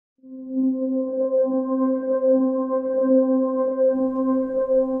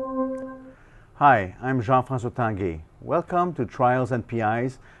Hi, I'm Jean-François Tanguay. Welcome to Trials and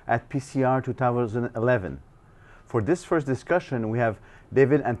PIs at PCR 2011. For this first discussion, we have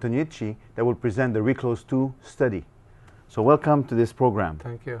David Antoniucci that will present the RECLOSE 2 study. So welcome to this program.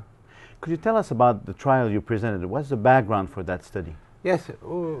 Thank you. Could you tell us about the trial you presented? What's the background for that study? Yes,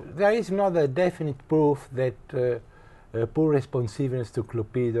 there is not a definite proof that poor responsiveness to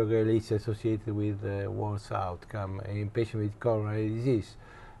clopidogrel is associated with worse outcome in patients with coronary disease.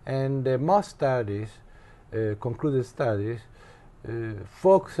 And most studies, concluded studies,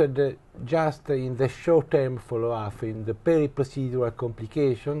 focused just in the short-term follow-up, in the peri-procedural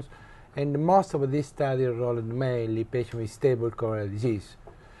complications, and most of these studies enrolled mainly patients with stable coronary disease.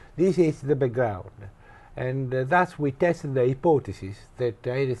 This is the background, and thus we tested the hypothesis that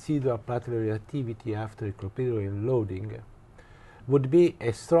high residual platelet reactivity after clopidogrel loading would be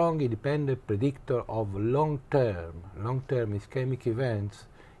a strong independent predictor of long-term ischemic events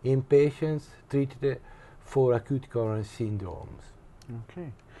in patients treated for acute coronary syndromes.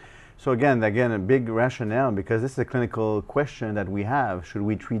 Okay. So again, a big rationale, because this is a clinical question that we have. Should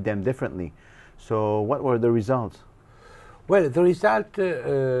we treat them differently? So what were the results? Well, the results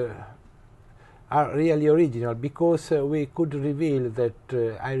are really original because we could reveal that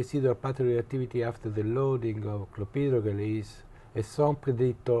high residual platelet reactivity after the loading of clopidogrel is a strong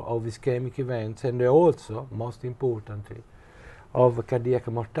predictor of ischemic events, and also, most importantly, of cardiac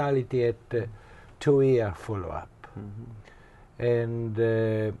mortality at 2-year follow-up.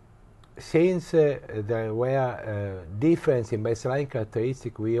 And since there were difference in baseline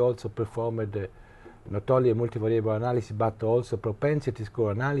characteristics, we also performed not only a multivariable analysis but also propensity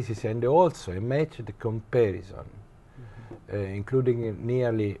score analysis and also a matched comparison, including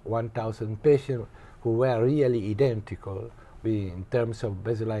nearly 1,000 patients who were really identical in terms of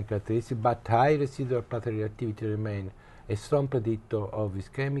baseline characteristics, but high residual platelet reactivity remained a strong predictor of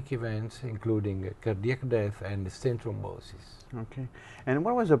ischemic events, including cardiac death and stent thrombosis. Okay. And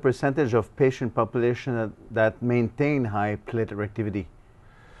what was the percentage of patient population that maintained high platelet reactivity?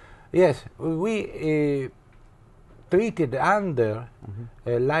 Yes, we treated under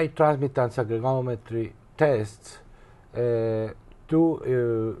light transmittance aggregometry tests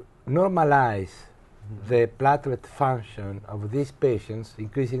to normalize the platelet function of these patients,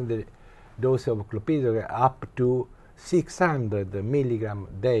 increasing the dose of clopidogrel up to 600 milligram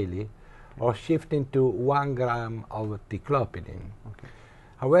daily, or shifting to 1 gram of ticlopidine. Okay.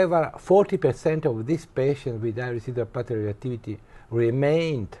 However, 40% of these patients with high residual platelet reactivity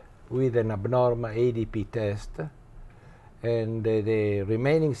remained with an abnormal ADP test, and the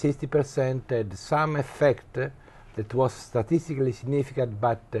remaining 60% had some effect that was statistically significant,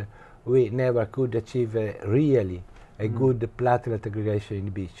 but we never could achieve really a good platelet aggregation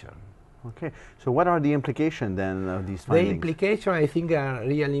inhibition. Okay, so what are the implications then of these findings? The implications, I think, are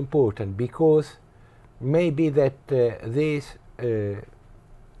really important because maybe that this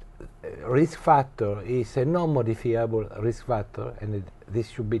risk factor is a non-modifiable risk factor, and this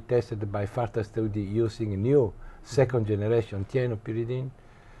should be tested by further study using a new second-generation thienopyridine.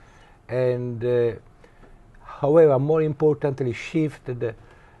 And however, more importantly, shifted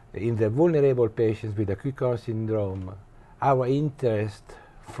in the vulnerable patients with acute coronary syndrome our interest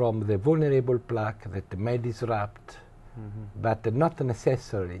from the vulnerable plaque that may disrupt, but not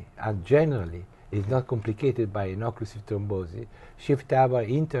necessarily and generally is not complicated by an occlusive thrombosis, shift our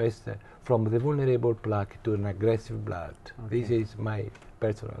interest from the vulnerable plaque to an aggressive blood. Okay. This is my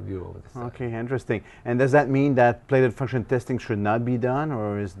personal view of the study. Okay, interesting. And does that mean that platelet function testing should not be done,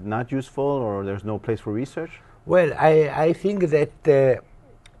 or is not useful, or there's no place for research? Well, I think that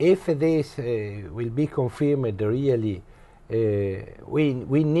if this will be confirmed really,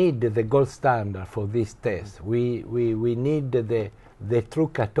 we need the gold standard for this test. We need the true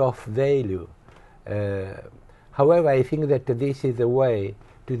cutoff value. However, I think that this is a way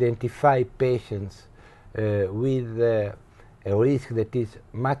to identify patients with a risk that is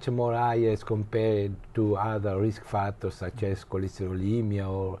much more high as compared to other risk factors such as cholesterolemia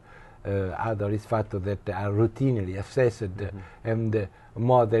or other risk factors that are routinely assessed and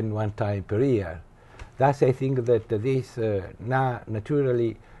more than 1 time per year. Thus, I think that this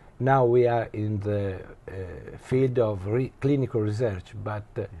naturally now we are in the field of clinical research, but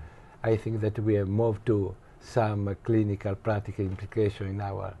I think that we have moved to some clinical practical implication in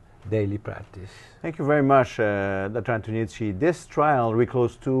our daily practice. Thank you very much, Dr. Antoniucci. This trial,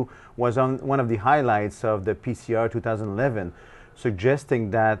 RECLOSE 2, was one of the highlights of the PCR 2011, suggesting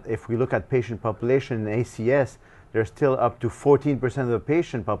that if we look at patient population in ACS, there's still up to 14% of the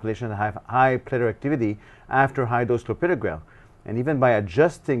patient population that have high platelet activity after high-dose clopidogrel. And even by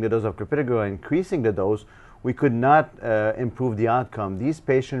adjusting the dose of clopidogrel and increasing the dose, we could not improve the outcome. These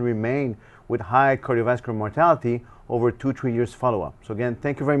patients remain with high cardiovascular mortality over 2-3 years follow-up. So again,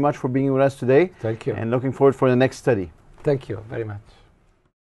 thank you very much for being with us today. Thank you. And looking forward for the next study. Thank you very much.